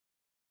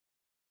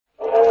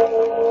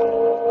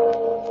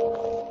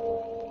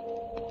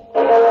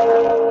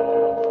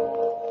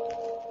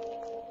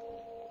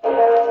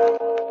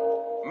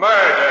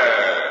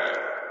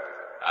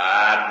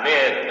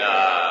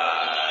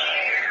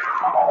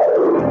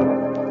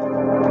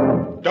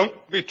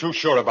Don't be too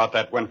sure about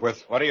that,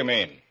 Wentworth. What do you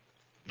mean?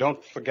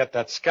 Don't forget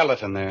that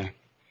skeleton there.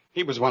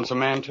 He was once a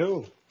man,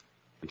 too.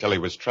 Until he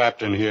was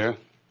trapped in here.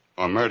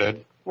 Or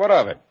murdered. What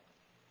of it?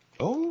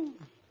 Oh,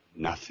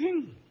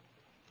 nothing.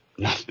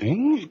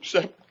 Nothing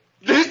except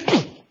this.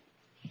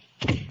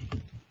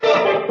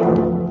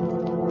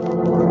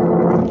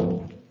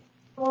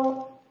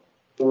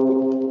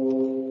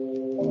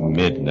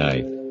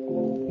 Midnight.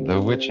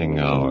 The witching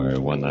hour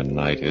when the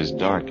night is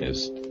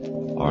darkest.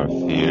 Our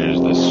fears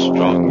the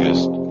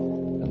strongest.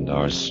 And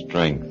our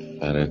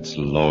strength at its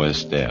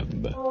lowest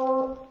ebb.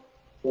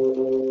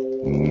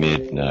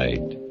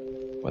 Midnight.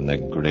 When the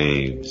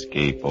graves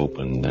gape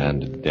open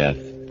and death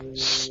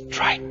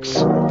strikes.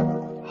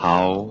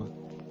 How?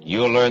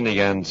 You'll learn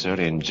the answer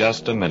in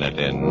just a minute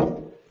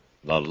in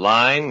The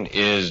Line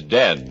is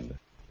Dead.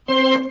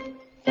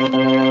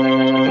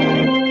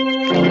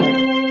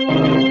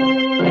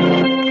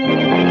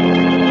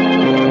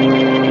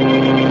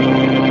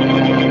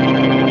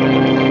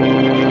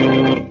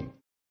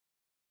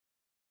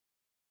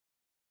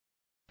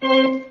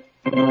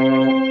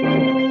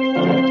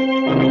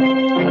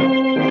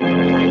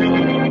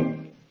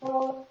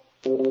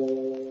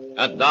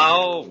 And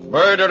now,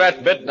 Murder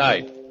at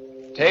Midnight.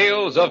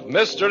 Tales of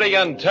mystery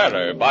and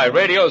terror by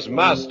radio's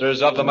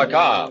masters of the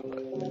macabre.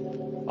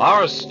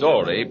 Our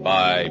story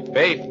by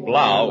Faith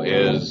Blau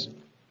is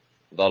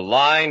The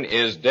Line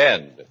is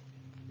Dead.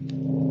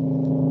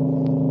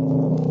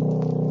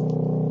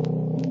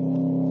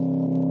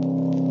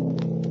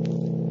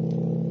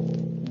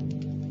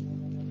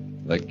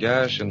 The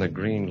gash in the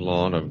green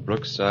lawn of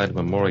Brookside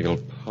Memorial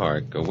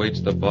Park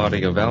awaits the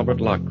body of Albert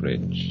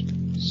Lockridge,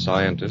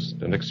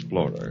 scientist and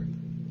explorer.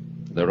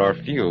 There are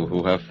few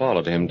who have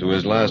followed him to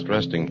his last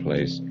resting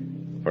place,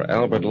 for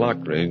Albert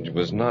Lockridge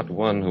was not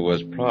one who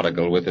was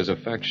prodigal with his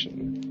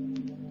affection.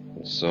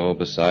 And so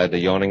beside the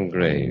yawning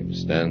grave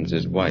stands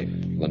his wife,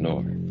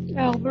 Lenore.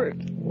 Albert.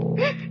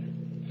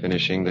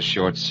 Finishing the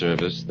short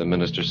service, the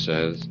minister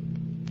says,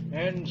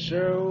 And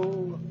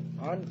so,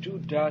 unto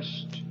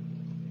dust,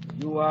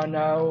 you are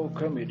now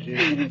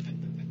committed.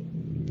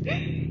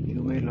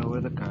 You may lower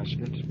the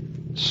casket.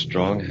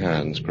 Strong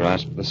hands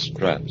grasp the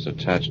straps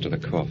attached to the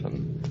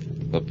coffin.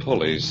 The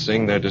pulleys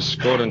sing their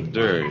discordant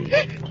dirge,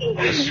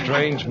 a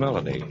strange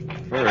melody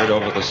heard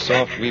over the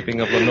soft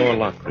weeping of Lenore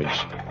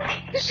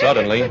Lockridge.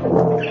 Suddenly...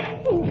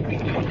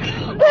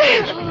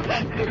 There!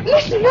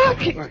 Listen,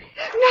 knocking.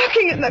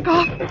 Knocking in the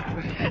coffin.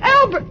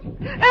 Albert!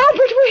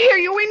 Albert, we hear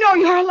you. We know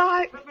you're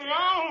alive.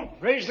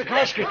 Raise the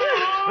casket.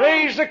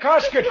 Raise the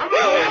casket.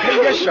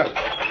 Yes, sir.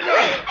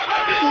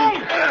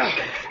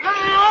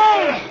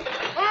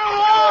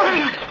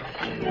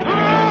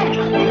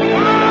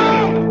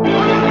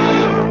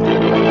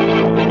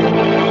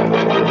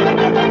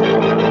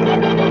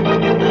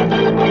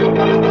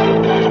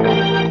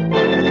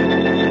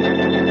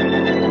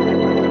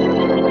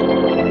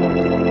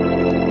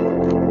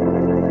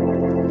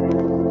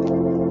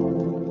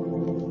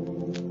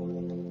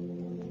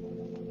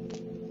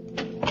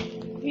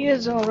 He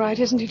is all right,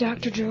 isn't he,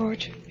 Dr.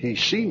 George? He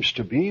seems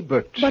to be,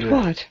 but... But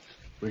what?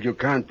 Well, you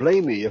can't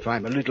blame me if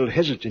I'm a little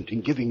hesitant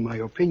in giving my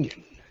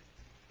opinion.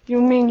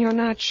 You mean you're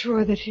not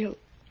sure that he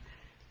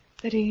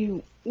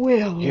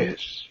will?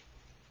 Yes.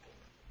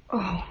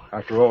 Oh.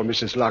 After all,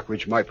 Mrs.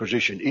 Lockridge, my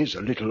position is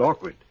a little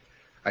awkward.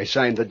 I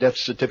signed the death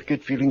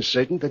certificate feeling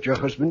certain that your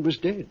husband was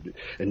dead.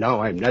 And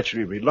now I'm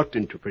naturally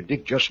reluctant to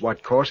predict just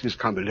what course his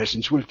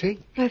convalescence will take.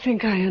 I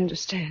think I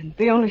understand.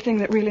 The only thing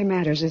that really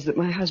matters is that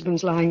my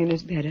husband's lying in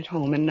his bed at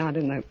home and not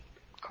in the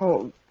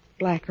cold,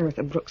 black earth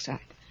of Brookside.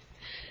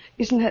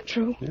 Isn't that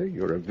true? Yeah,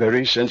 you're a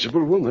very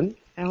sensible woman.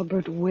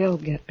 Albert will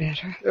get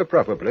better.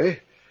 Probably.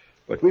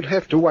 But we'll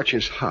have to watch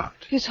his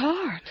heart. His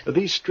heart?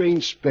 These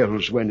strange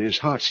spells when his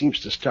heart seems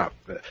to stop,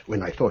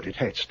 when I thought it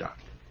had stopped.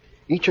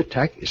 Each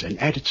attack is an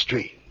added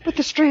strain. But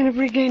the strain of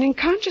regaining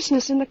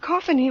consciousness in the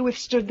coffin, he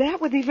withstood that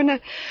when even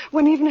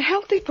a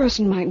healthy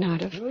person might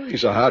not have. Oh,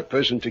 he's a hard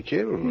person to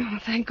kill. Oh,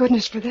 thank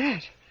goodness for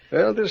that.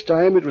 Well, this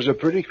time it was a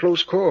pretty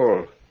close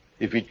call.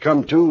 If he'd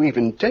come to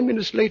even 10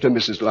 minutes later,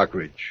 Mrs.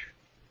 Lockridge,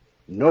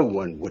 no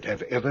one would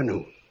have ever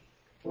known.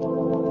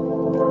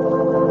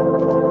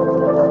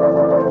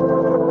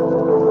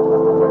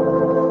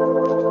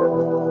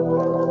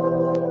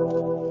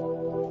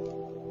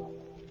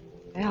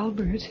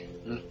 Albert.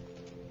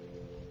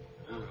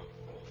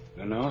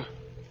 Lenore?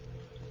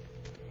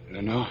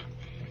 Lenore?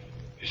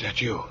 Is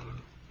that you?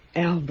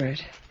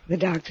 Albert, the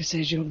doctor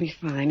says you'll be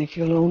fine if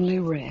you'll only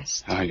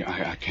rest.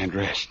 I can't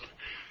rest.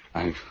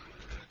 I've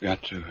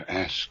got to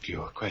ask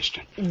you a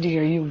question.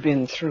 Dear, you've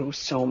been through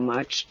so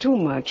much. Too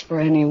much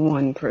for any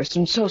one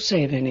person. So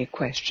save any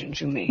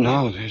questions you may.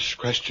 No, this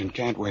question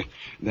can't wait.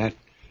 That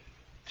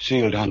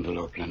sealed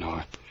envelope,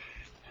 Lenore.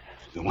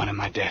 The one on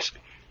my desk.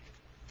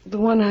 The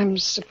one I'm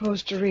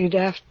supposed to read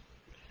after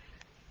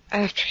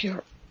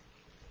you're...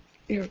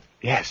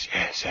 Yes,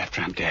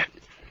 after I'm dead.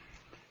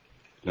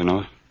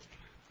 Lenore,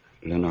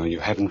 you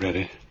haven't read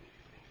it,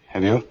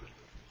 have you?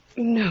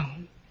 No,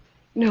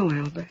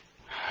 Albert.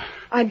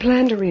 I'd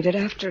planned to read it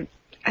after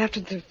After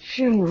the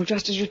funeral,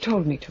 just as you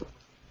told me to.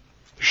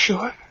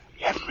 Sure?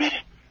 You haven't read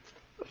it?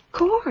 Of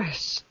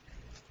course.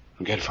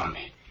 Get it for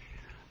me.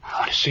 I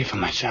want to see for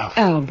myself.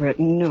 Albert,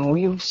 no.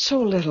 You've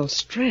so little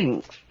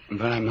strength.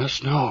 But I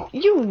must know.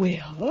 You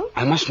will.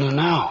 I must know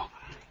now.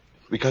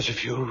 Because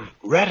if you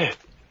read it,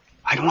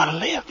 I don't want to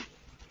live.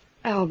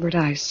 Albert,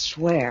 I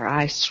swear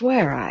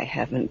I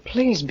haven't.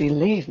 Please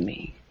believe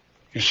me.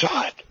 You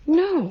saw it?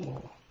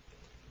 No.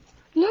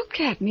 Look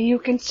at me. You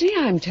can see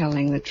I'm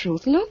telling the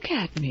truth. Look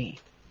at me.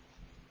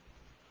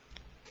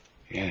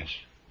 Yes.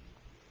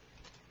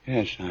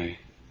 Yes, I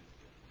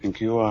think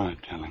you are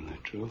telling the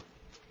truth.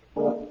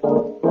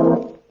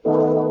 Well,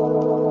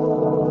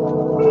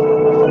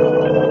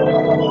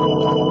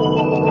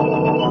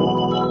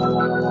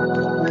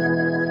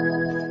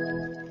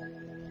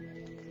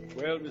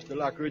 Mr.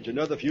 Lockridge,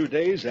 another few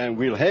days and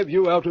we'll have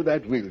you out of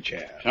that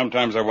wheelchair.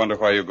 Sometimes I wonder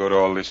why you go to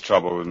all this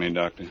trouble with me,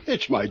 Doctor.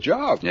 It's my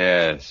job.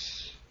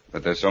 Yes,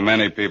 but there's so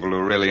many people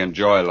who really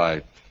enjoy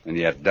life and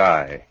yet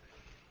die.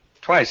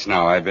 Twice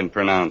now I've been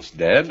pronounced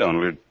dead,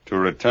 only to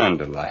return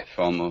to life,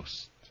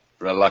 almost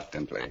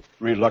reluctantly.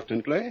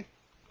 Reluctantly?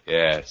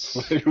 Yes.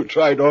 You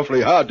tried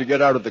awfully hard to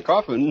get out of the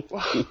coffin.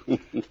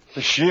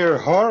 The sheer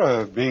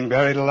horror of being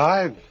buried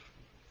alive.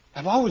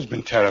 I've always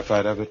been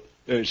terrified of it.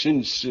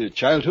 Since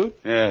childhood?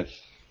 Yes.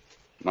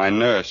 My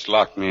nurse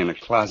locked me in a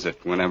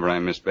closet whenever I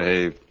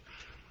misbehaved.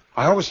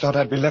 I always thought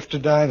I'd be left to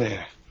die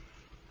there.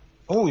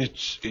 Oh,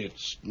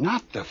 it's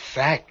not the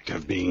fact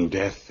of being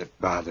death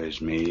that bothers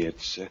me.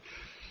 It's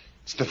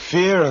the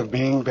fear of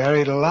being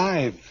buried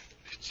alive.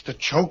 It's the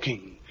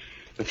choking,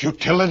 the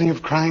futility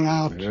of crying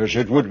out. Yes,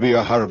 it would be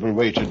a horrible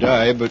way to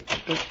die, but...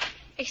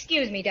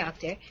 Excuse me,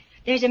 Doctor.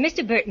 There's a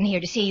Mr. Burton here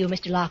to see you,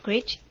 Mr.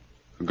 Lockridge.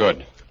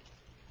 Good.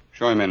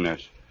 Show him in,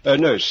 nurse.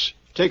 Nurse,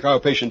 take our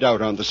patient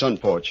out on the sun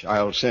porch.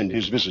 I'll send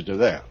his visitor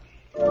there.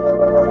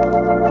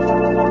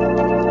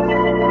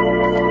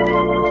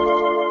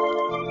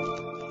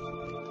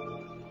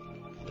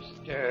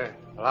 Mr.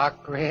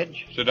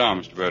 Lockridge? Sit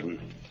down, Mr. Burton.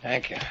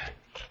 Thank you.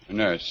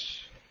 Nurse,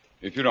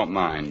 if you don't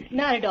mind.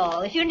 Not at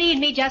all. If you need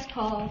me, just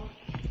call.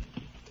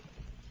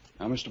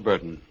 Now, Mr.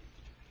 Burton,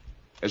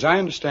 as I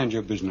understand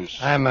your business...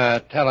 I'm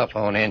a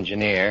telephone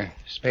engineer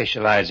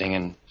specializing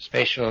in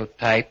special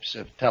types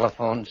of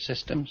telephone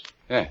systems.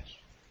 Yes.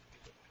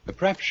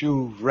 Perhaps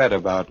you've read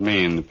about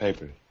me in the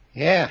paper.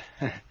 Yeah,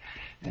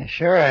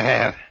 sure I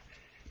have.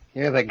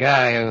 You're the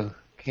guy who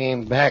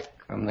came back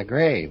from the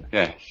grave.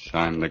 Yes,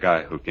 I'm the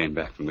guy who came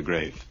back from the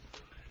grave.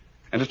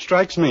 And it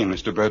strikes me,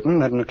 Mr. Burton,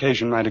 that an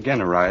occasion might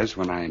again arise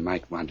when I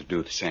might want to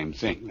do the same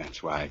thing.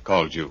 That's why I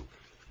called you.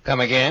 Come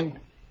again?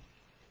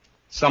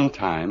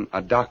 Sometime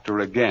a doctor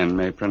again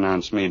may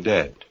pronounce me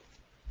dead.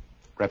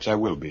 Perhaps I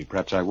will be,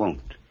 perhaps I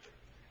won't.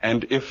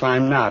 And if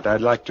I'm not,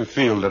 I'd like to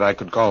feel that I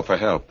could call for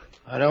help.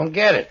 I don't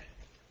get it.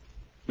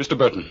 Mr.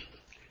 Burton,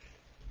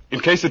 in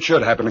case it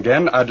should happen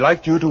again, I'd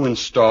like you to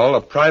install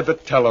a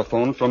private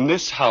telephone from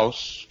this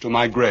house to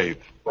my grave.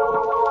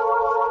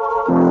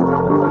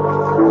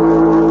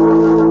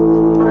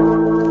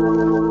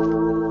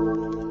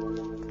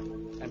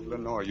 And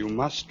Lenore, you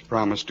must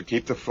promise to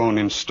keep the phone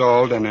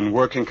installed and in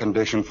working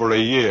condition for a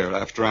year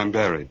after I'm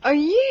buried. A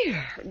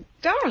year?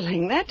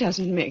 Darling, that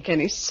doesn't make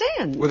any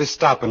sense. With a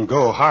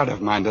stop-and-go heart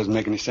of mine doesn't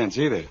make any sense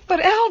either.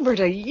 But,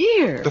 Albert, a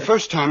year. The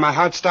first time my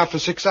heart stopped for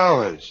 6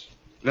 hours.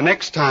 The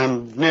next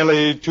time,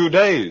 nearly 2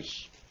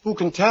 days. Who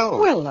can tell?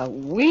 Well, a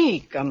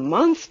week, a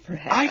month,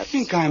 perhaps. I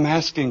think I'm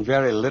asking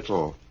very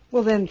little.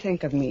 Well, then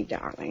think of me,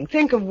 darling.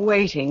 Think of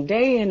waiting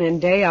day in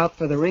and day out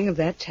for the ring of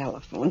that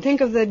telephone.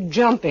 Think of the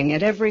jumping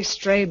at every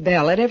stray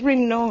bell, at every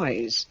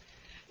noise.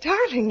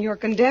 Darling, you're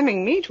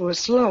condemning me to a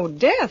slow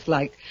death,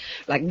 like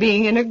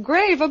being in a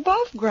grave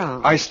above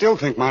ground. I still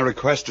think my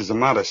request is a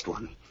modest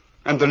one,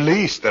 and the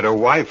least that a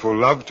wife who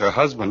loved her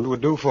husband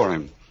would do for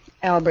him.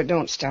 Albert,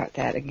 don't start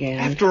that again.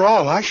 After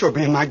all, I shall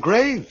be in my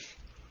grave.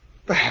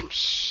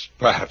 Perhaps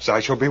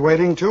I shall be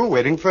waiting, too,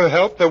 waiting for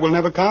help that will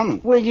never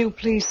come. Will you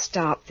please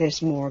stop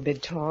this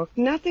morbid talk?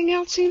 Nothing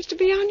else seems to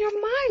be on your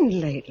mind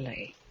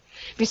lately.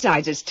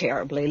 Besides, it's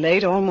terribly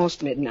late,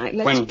 almost midnight.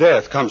 When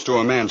death comes to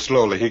a man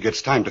slowly, he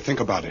gets time to think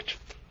about it.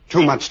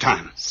 Too much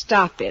time.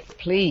 Stop it,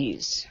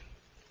 please.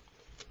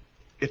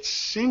 It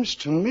seems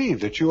to me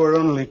that you are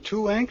only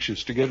too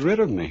anxious to get rid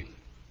of me.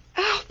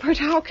 Albert,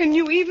 how can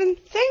you even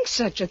think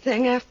such a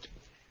thing after...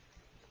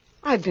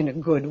 I've been a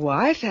good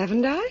wife,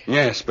 haven't I?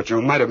 Yes, but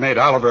you might have made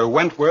Oliver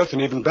Wentworth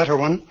an even better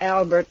one.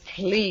 Albert,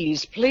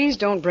 please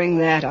don't bring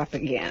that up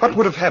again. What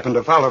would have happened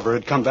if Oliver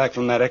had come back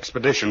from that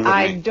expedition with me?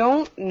 I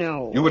don't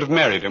know. You would have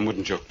married him,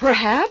 wouldn't you?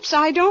 Perhaps,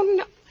 I don't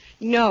know.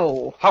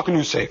 No. How can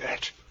you say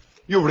that?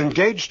 You were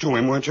engaged to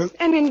him, weren't you?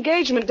 An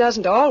engagement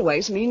doesn't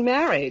always mean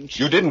marriage.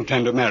 You did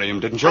intend to marry him,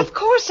 didn't you? Of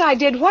course I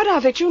did. What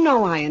of it? You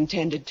know I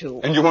intended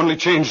to. And you only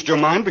changed your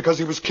mind because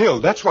he was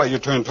killed. That's why you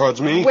turned towards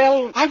me.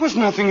 Well... I was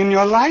nothing in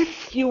your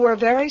life. You were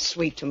very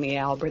sweet to me,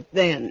 Albert,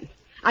 then.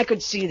 I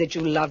could see that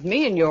you loved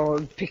me in your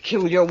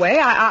peculiar way.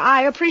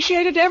 I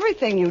appreciated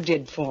everything you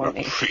did for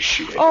me.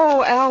 Appreciate?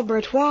 Oh,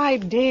 Albert, why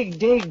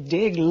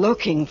dig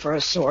looking for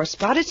a sore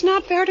spot? It's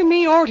not fair to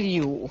me or to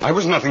you. I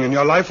was nothing in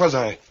your life, was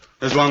I?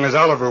 As long as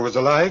Oliver was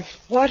alive.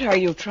 What are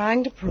you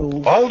trying to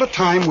prove? All the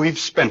time we've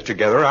spent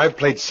together, I've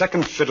played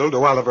second fiddle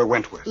to Oliver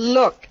Wentworth.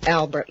 Look,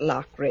 Albert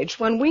Lockridge,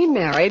 when we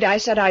married, I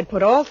said I'd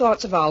put all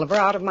thoughts of Oliver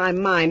out of my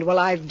mind. Well,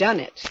 I've done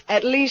it.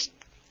 At least?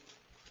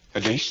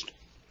 At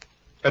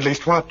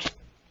least what?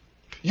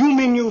 You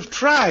mean you've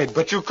tried,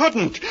 but you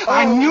couldn't. Oh.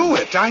 I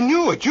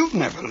knew it. You've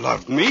never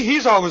loved me.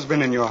 He's always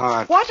been in your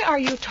heart. What are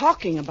you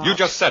talking about? You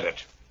just said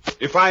it.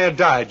 If I had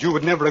died, you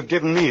would never have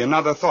given me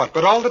another thought.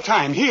 But all the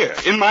time, here,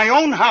 in my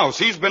own house,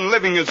 he's been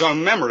living his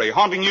own memory,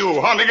 haunting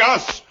you, haunting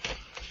us.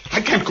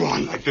 I can't go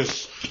on like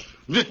this.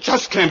 It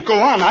just can't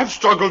go on. I've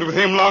struggled with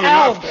him long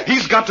enough.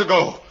 He's got to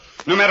go.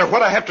 No matter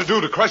what I have to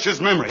do to crush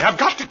his memory, I've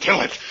got to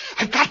kill it.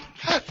 I've got...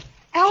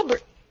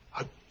 Albert.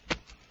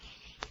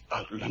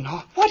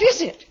 Lenore? What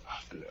is it?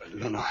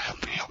 Lenore,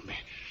 help me.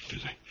 To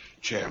the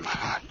chair, my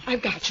heart.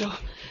 I've got you.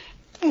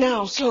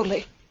 Now,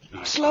 slowly.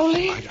 No,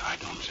 Slowly? I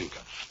don't think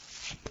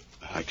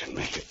I can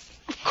make it.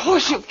 Of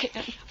course you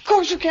can. Of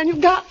course you can. You've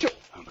got to.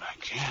 No, but I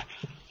can't.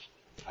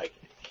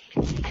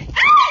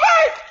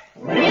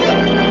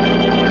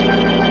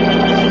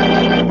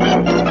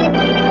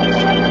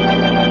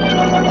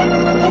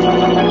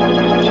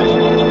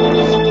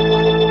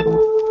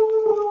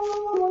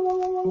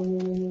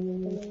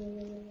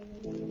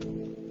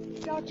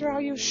 Doctor,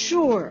 are you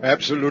sure?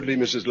 Absolutely,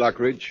 Mrs.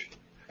 Lockridge.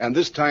 And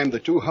this time the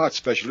two heart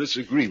specialists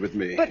agree with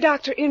me. But,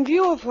 Doctor, in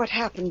view of what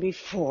happened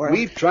before...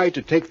 We've tried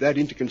to take that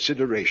into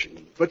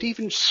consideration. But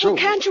even so... Well,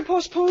 can't you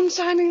postpone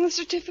signing the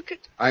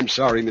certificate? I'm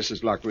sorry,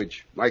 Mrs.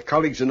 Lockridge. My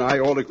colleagues and I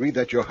all agree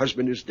that your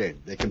husband is dead.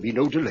 There can be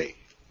no delay.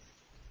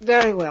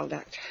 Very well,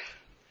 Doctor.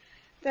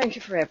 Thank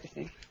you for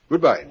everything.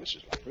 Goodbye,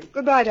 Mrs. Lockridge.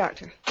 Goodbye,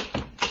 Doctor.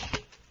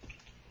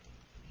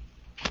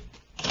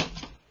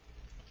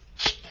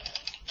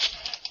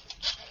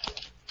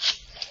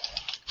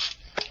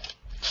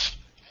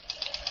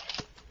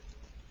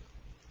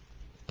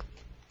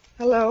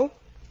 Hello?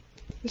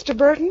 Mr.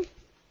 Burton?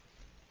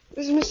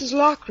 This is Mrs.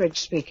 Lockridge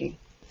speaking.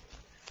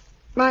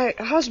 My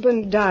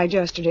husband died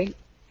yesterday.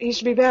 He's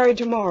to be buried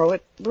tomorrow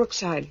at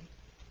Brookside.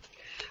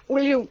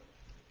 Will you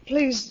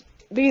please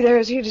be there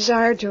as he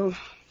desired to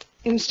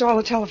install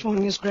a telephone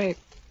in his grave?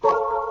 A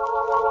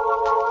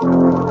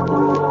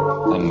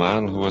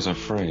man who was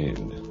afraid,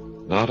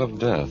 not of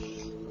death,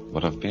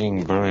 but of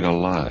being buried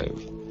alive.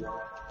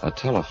 A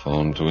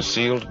telephone to a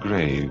sealed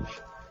grave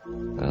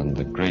and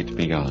the great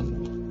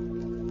beyond.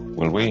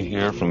 Will we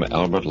hear from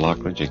Albert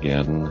Lockridge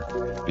again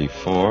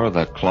before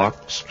the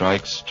clock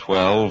strikes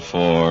 12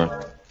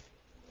 for...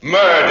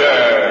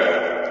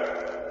 Murder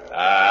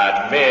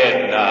at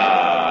Midnight.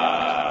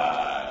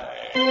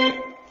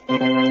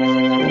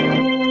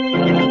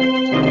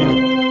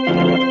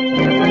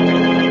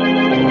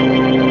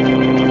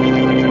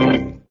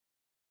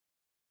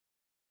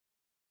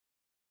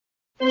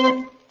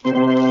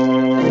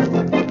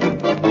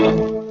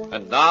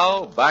 And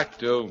now, back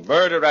to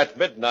Murder at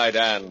Midnight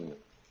and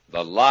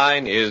The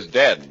Line is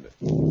Dead.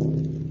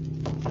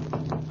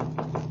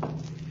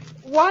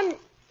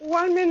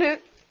 One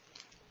minute.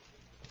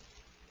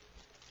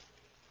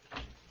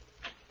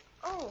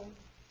 Oh,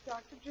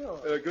 Dr.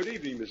 George. Good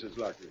evening, Mrs.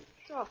 Lockridge.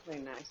 It's awfully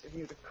nice of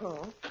you to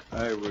call.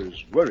 I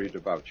was worried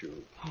about you.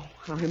 Oh,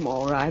 I'm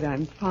all right.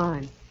 I'm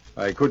fine.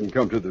 I couldn't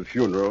come to the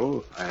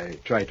funeral. I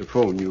tried to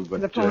phone you,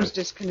 but... The phone's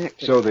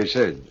disconnected. So they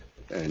said.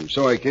 And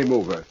so I came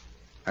over.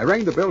 I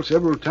rang the bell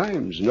several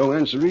times. No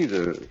answer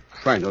either.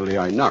 Finally,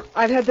 I knocked.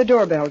 I've had the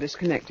doorbell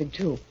disconnected,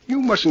 too. You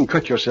mustn't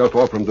cut yourself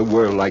off from the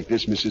world like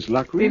this, Mrs.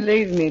 Lockridge.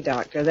 Believe me,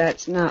 Doctor,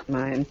 that's not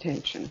my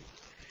intention.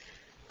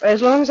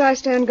 As long as I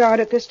stand guard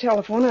at this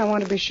telephone, I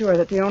want to be sure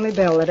that the only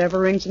bell that ever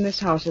rings in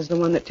this house is the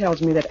one that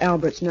tells me that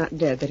Albert's not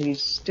dead, that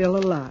he's still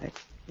alive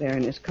there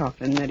in his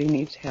coffin, that he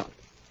needs help.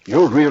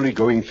 You're really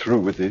going through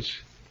with this?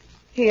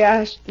 He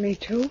asked me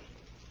to.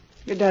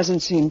 It doesn't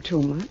seem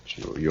too much.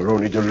 Oh, you're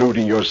only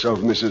deluding yourself,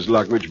 Mrs.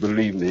 Lockridge,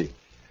 believe me.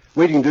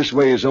 Waiting this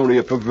way is only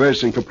a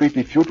perverse and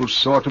completely futile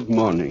sort of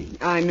mourning.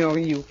 I know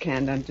you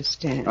can't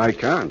understand. I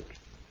can't.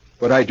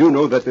 But I do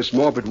know that this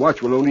morbid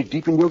watch will only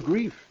deepen your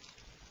grief.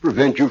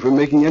 Prevent you from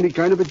making any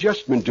kind of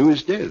adjustment to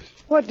his death.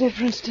 What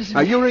difference does it Now,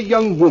 make? you're a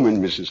young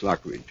woman, Mrs.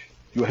 Lockridge.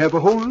 You have a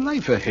whole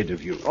life ahead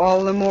of you.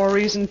 All the more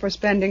reason for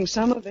spending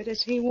some of it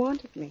as he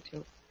wanted me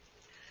to.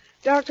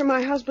 Doctor,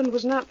 my husband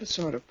was not the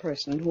sort of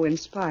person who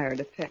inspired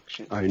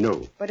affection. I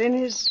know. But in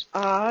his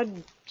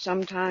odd,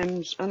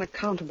 sometimes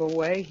unaccountable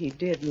way, he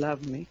did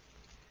love me.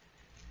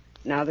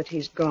 Now that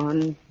he's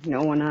gone,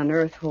 no one on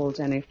earth holds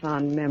any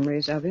fond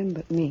memories of him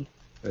but me.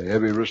 A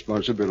heavy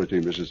responsibility,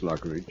 Mrs.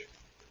 Lockridge.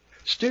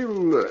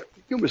 Still,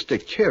 you must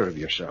take care of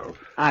yourself.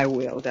 I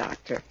will,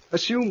 Doctor.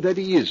 Assume that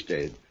he is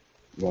dead.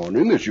 Mourn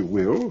him as you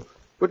will,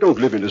 but don't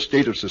live in a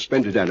state of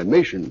suspended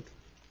animation.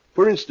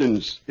 For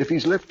instance, if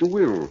he's left a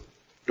will,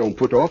 Don't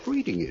put off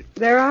reading it.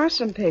 There are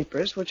some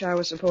papers which I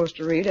was supposed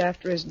to read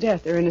after his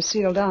death. They're in a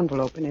sealed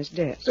envelope in his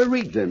desk.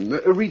 Read them.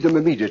 Read them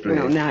immediately.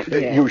 No, not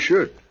yet. You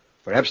should.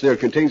 Perhaps they'll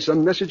contain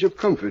some message of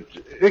comfort.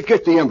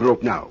 Get the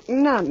envelope now.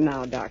 Not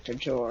now, Dr.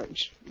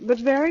 George, but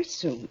very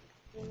soon.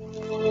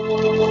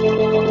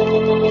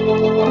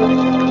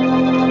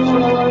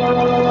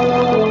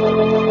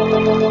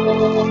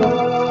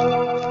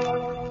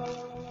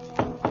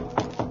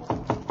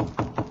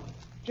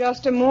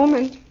 Just a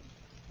moment.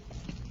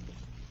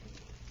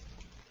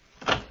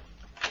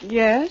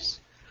 Yes?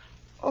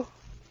 Oh.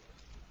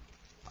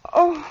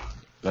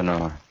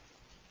 Lenore.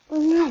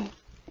 Oh, no.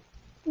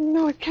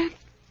 No, it can't.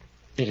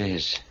 It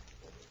is.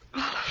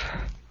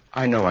 Oliver.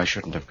 I know I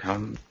shouldn't have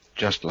come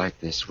just like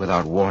this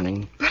without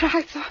warning.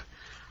 But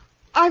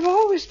I've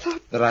always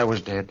thought... That I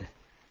was dead?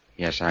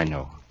 Yes, I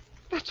know.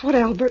 That's what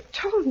Albert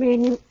told me,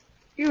 and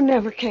you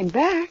never came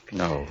back.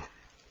 No.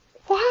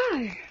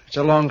 Why? It's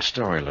a long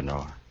story,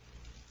 Lenore.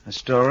 A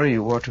story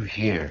you ought to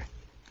hear.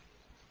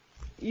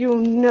 You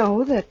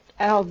know that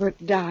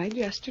Albert died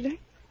yesterday?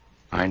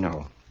 I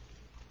know.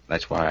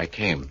 That's why I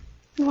came.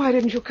 Why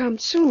didn't you come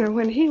sooner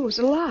when he was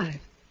alive?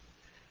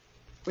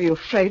 Were you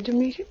afraid to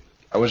meet him?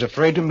 I was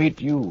afraid to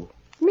meet you.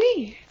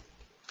 Me?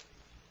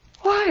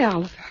 Why,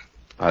 Oliver?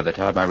 By the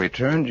time I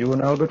returned, you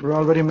and Albert were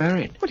already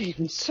married. But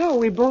even so,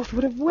 we both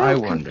would have I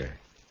welcomed... wonder.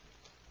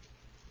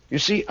 You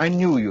see, I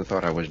knew you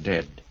thought I was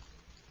dead.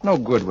 No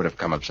good would have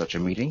come of such a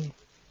meeting.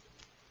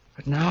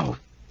 But now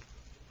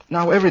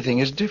everything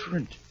is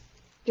different.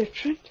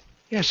 Different?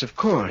 Yes, of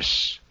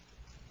course.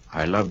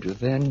 I loved you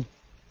then.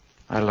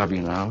 I love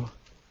you now.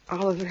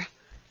 Oliver.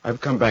 I've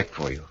come back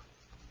for you.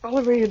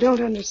 Oliver, you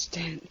don't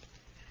understand.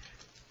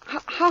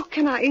 How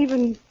can I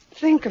even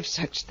think of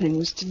such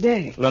things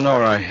today?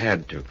 Lenore, I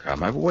had to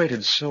come. I've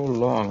waited so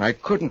long. I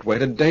couldn't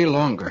wait a day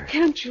longer.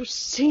 Can't you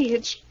see?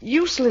 It's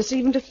useless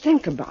even to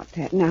think about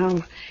that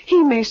now.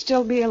 He may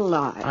still be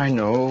alive. I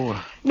know.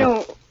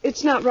 No,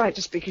 it's not right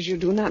to speak as you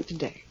do. Not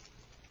today.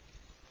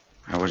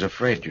 I was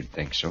afraid you'd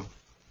think so.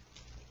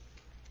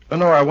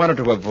 Lenore, I wanted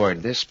to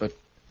avoid this, but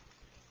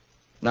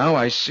now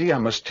I see I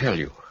must tell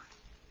you.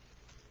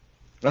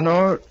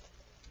 Lenore,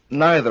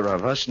 neither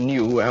of us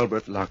knew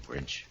Albert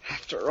Lockridge.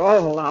 After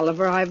all,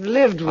 Oliver, I've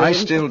lived with him. I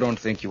still don't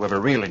think you ever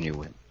really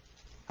knew him.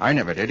 I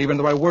never did, even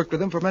though I worked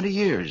with him for many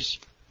years.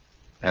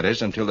 That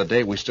is, until the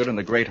day we stood in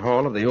the great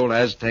hall of the old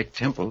Aztec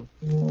temple.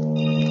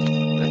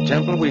 The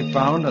temple we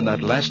found on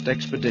that last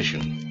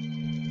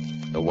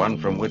expedition. The one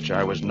from which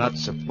I was not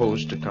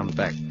supposed to come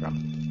back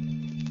from.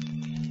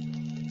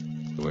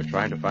 We were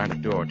trying to find a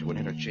door to an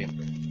inner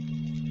chamber.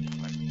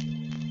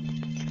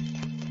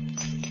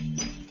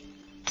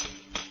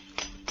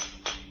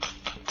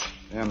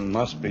 There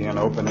must be an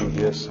opening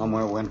here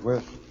somewhere,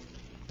 Wentworth.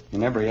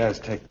 In every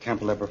Aztec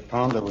temple ever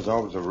found, there was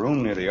always a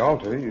room near the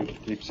altar used to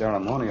keep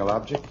ceremonial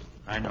objects.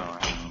 I know.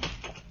 Now,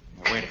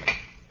 wait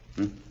a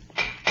minute.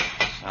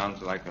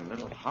 Sounds like a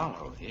little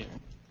hollow here.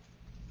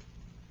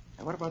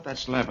 Now, what about that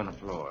slab on the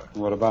floor?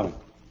 What about it?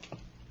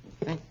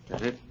 I think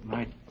that it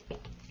might...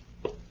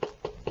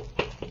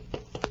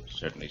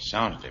 Certainly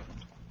sounds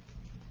different.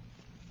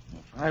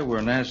 If I were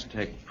an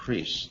Aztec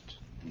priest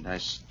and I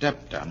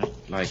stepped on it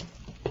like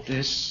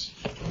this...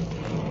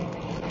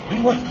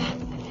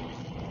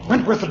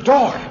 Wentworth, the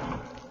door!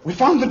 We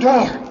found the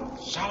door!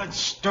 Solid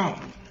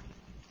stone.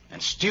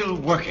 And still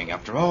working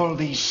after all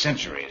these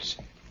centuries.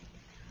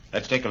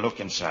 Let's take a look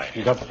inside.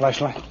 You got the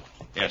flashlight?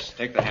 Yes,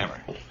 take the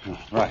hammer.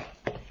 Right.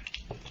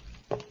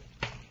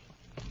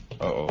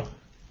 Uh-oh.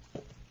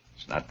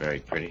 It's not very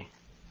pretty.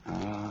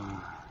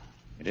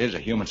 It is a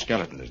human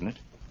skeleton, isn't it?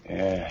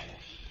 Yeah.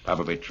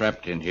 Probably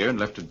trapped in here and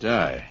left to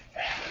die.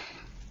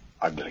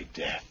 Ugly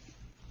death.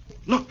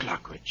 Look,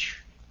 Lockridge.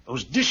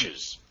 Those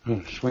dishes.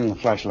 Swing the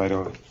flashlight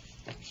over.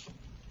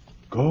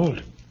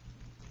 Gold.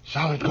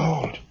 Solid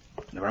gold.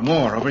 There are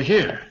more over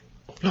here.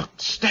 Look,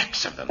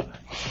 stacks of them.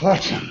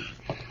 Fortune.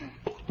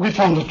 We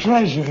found a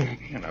treasure.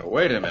 Now,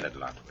 wait a minute,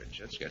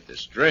 Lockridge. Let's get this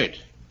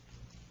straight.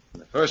 In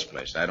the first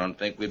place, I don't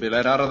think we'd be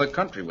let out of the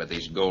country with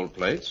these gold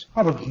plates.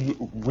 Oh, but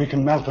we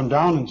can melt them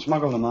down and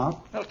smuggle them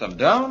out. Melt them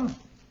down?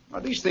 Now,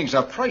 these things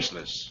are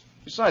priceless.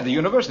 Besides, the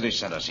university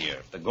sent us here.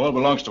 If the gold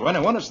belongs to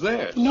anyone, it's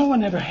theirs. No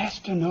one ever has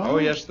to know. Oh,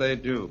 yes, they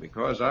do,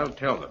 because I'll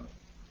tell them.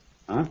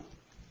 Huh?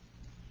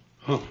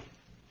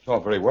 It's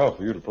all very well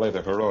for you to play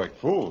the heroic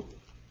fool.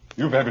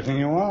 You've everything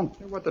you want.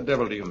 What the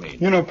devil do you mean?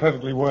 You know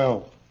perfectly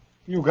well.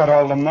 You got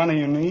all the money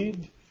you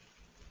need.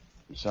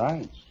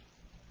 Besides,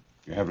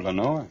 you have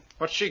Lenore.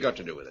 What's she got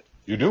to do with it?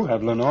 You do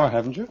have Lenore,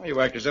 haven't you? You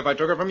act as if I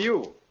took her from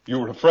you. You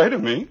were afraid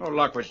of me. Oh,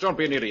 Lockridge, don't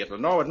be an idiot.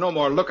 Lenore would no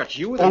more look at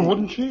you than... Oh,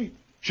 wouldn't she?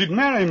 She'd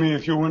marry me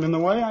if you weren't in the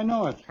way. I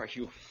know it. Are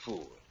you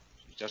fool?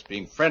 She's just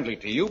being friendly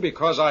to you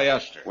because I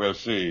asked her. We'll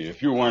see.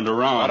 If you weren't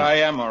around... But I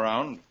am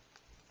around.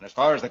 And as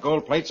far as the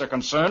gold plates are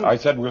concerned... I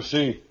said we'll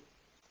see.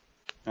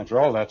 After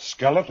all, that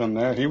skeleton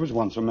there, he was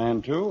once a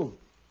man, too.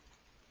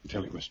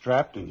 Until he was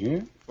trapped in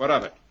here. What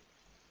of it?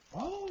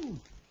 Oh,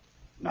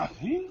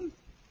 nothing.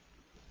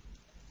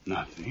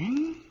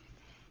 Nothing.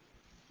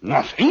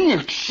 Nothing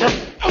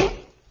except...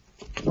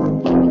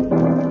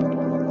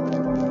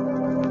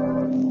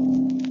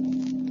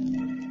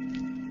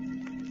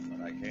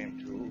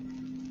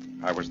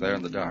 I was there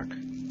in the dark.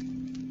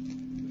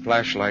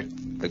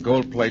 Flashlight, the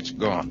gold plate's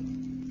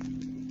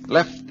gone.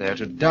 Left there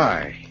to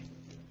die.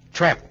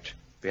 Trapped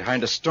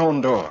behind a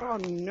stone door. Oh,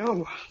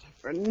 no,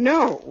 Oliver,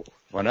 no.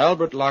 When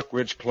Albert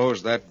Lockridge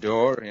closed that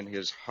door, in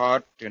his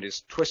heart, in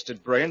his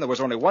twisted brain, there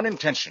was only one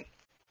intention.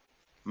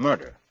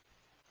 Murder.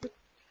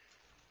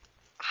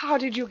 How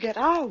did you get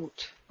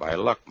out? By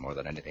luck more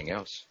than anything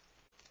else.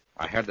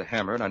 I had the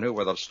hammer and I knew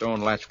where the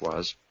stone latch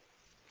was.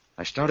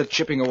 I started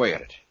chipping away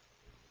at it.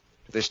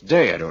 To this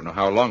day, I don't know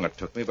how long it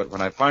took me, but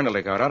when I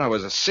finally got out, I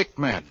was a sick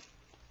man,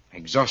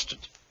 exhausted.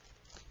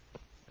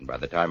 And by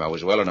the time I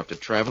was well enough to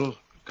travel,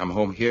 come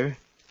home here,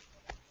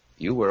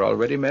 you were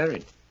already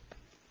married.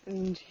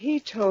 And he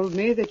told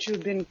me that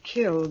you'd been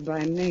killed by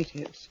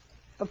natives.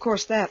 Of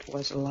course, that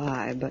was a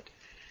lie, but...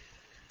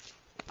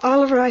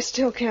 Oliver, I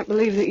still can't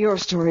believe that your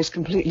story's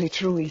completely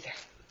true either.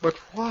 But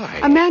why?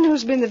 A man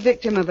who's been the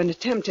victim of an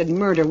attempted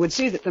murder would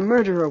see that the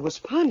murderer was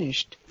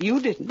punished.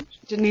 You didn't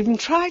even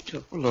try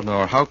to. Well,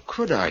 Lenore, how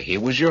could I? He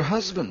was your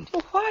husband.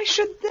 Well, why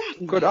should that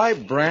be? Could I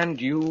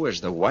brand you as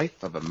the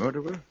wife of a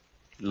murderer?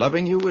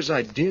 Loving you as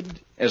I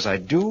did, as I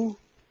do?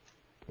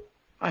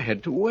 I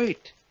had to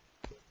wait.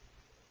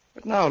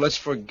 But now let's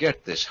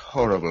forget this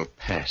horrible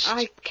past.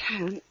 I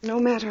can't, no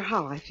matter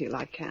how I feel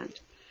I can't.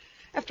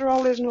 After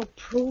all, there's no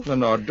proof.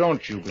 Lenore,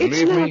 don't you believe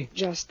It's me? not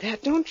just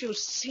that, don't you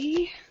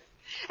see?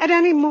 At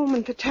any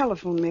moment, the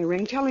telephone may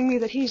ring, telling me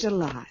that he's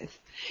alive.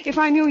 If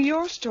I knew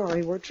your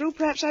story were true,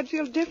 perhaps I'd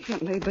feel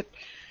differently, but...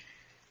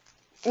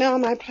 Now,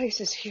 my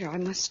place is here. I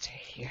must stay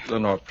here.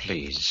 Lenore,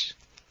 please.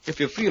 If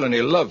you feel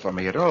any love for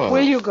me at all...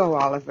 Will you go,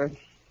 Oliver?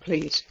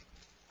 Please.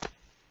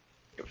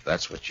 If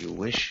that's what you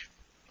wish.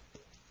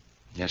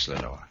 Yes,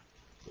 Lenore.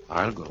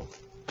 I'll go.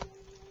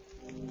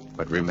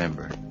 But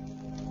remember,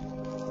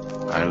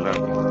 I love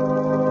you.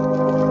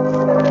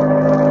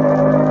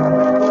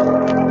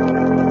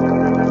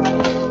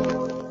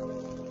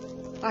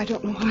 I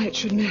don't know why it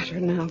should matter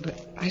now, but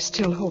I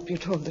still hope you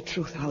told the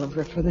truth,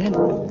 Oliver, for then...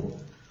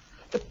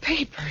 The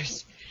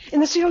papers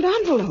in the sealed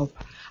envelope.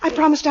 I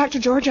promised Dr.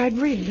 George I'd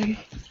read them.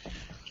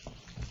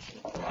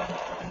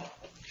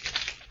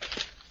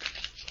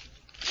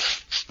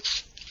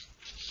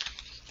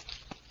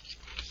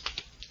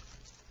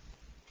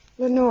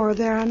 Lenore,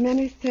 there are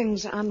many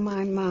things on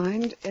my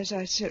mind as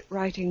I sit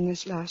writing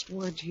this last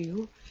word to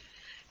you.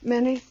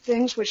 Many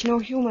things which no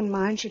human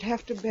mind should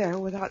have to bear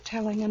without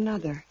telling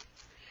another.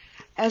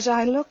 As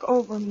I look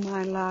over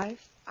my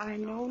life, I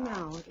know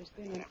now it has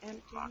been an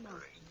empty mountain.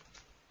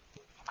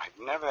 I've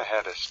never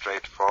had a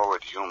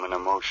straightforward human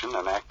emotion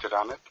and acted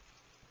on it.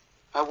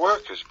 My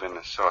work has been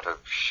a sort of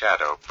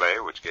shadow play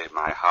which gave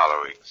my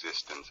hollow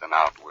existence an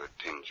outward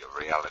tinge of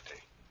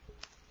reality.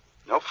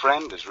 No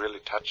friend has really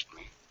touched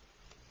me,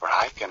 for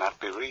I cannot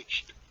be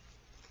reached.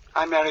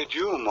 I married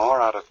you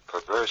more out of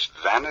perverse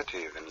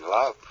vanity than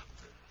love.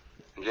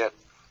 And yet,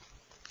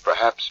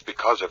 perhaps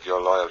because of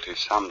your loyalty,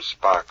 some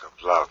spark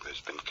of love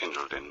has been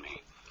kindled in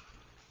me.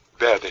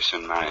 Bear this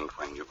in mind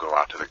when you go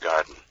out to the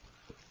garden.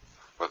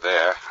 For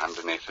there,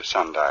 underneath the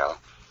sundial,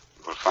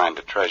 you will find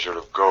a treasure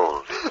of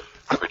gold,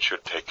 which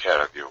should take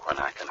care of you when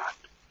I cannot.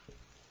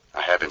 I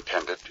had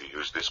intended to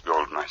use this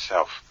gold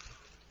myself,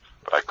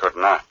 but I could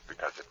not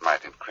because it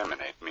might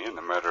incriminate me in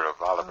the murder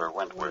of Oliver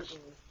Wentworth.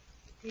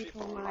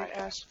 People might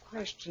ask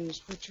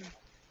questions which are...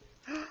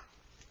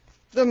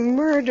 The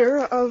murder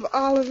of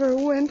Oliver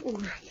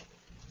Wentworth.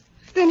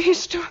 Then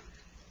his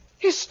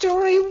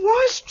story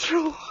was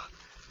true.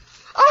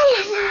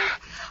 Oliver!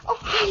 Oh,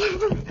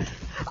 Oliver!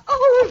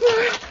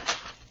 Oliver!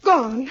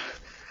 Gone.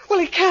 Well,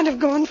 he can't have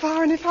gone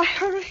far, and if I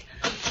hurry...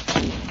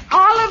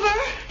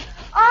 Oliver!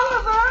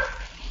 Oliver!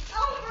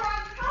 Oliver,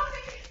 I'm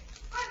coming!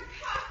 I'm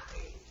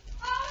coming!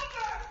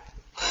 Oliver!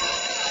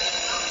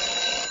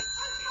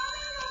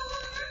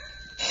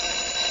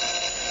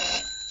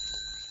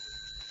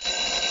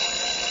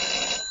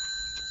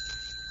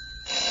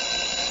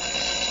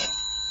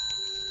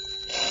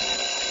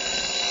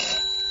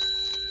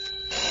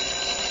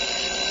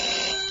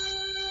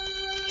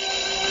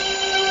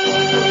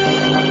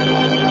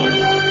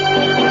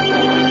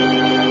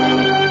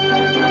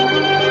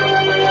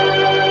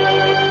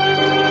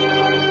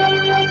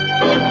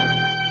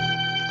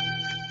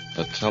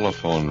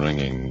 Telephone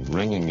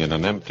ringing in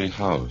an empty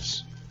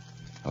house.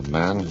 A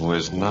man who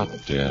is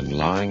not dead,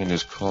 lying in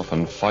his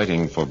coffin,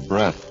 fighting for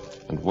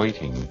breath and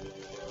waiting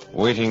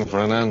for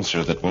an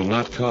answer that will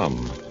not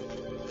come.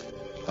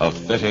 A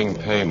fitting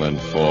payment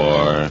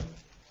for...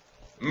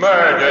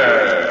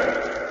 Murder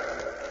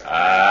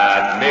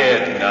at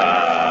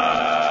midnight.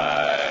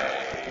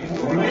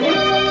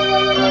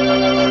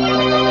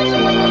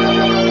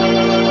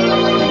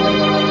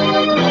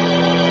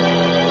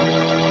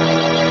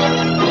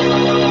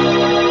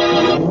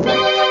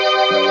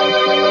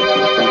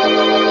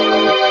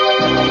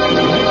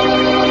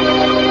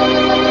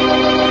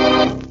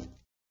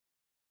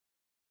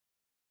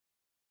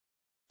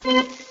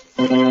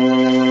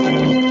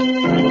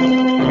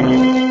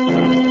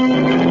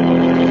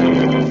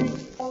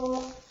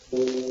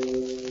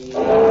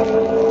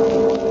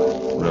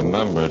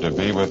 Remember to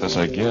be with us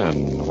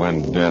again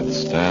when death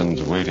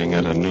stands waiting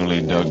at a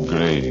newly dug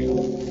grave,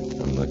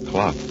 and the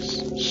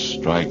clocks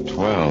strike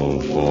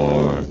 12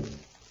 for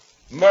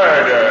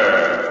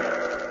Murder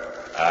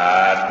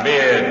at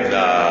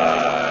midnight.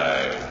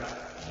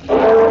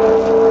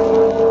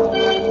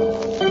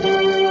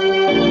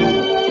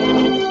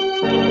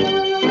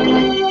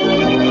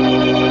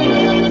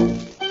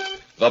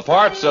 The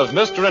parts of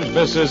Mr. and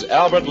Mrs.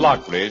 Albert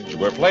Lockridge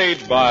were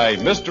played by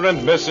Mr.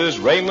 and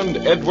Mrs. Raymond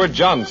Edward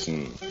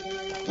Johnson,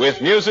 with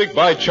music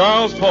by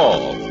Charles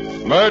Paul.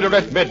 Murder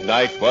at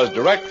Midnight was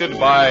directed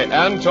by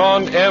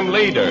Anton M.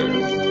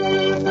 Leader.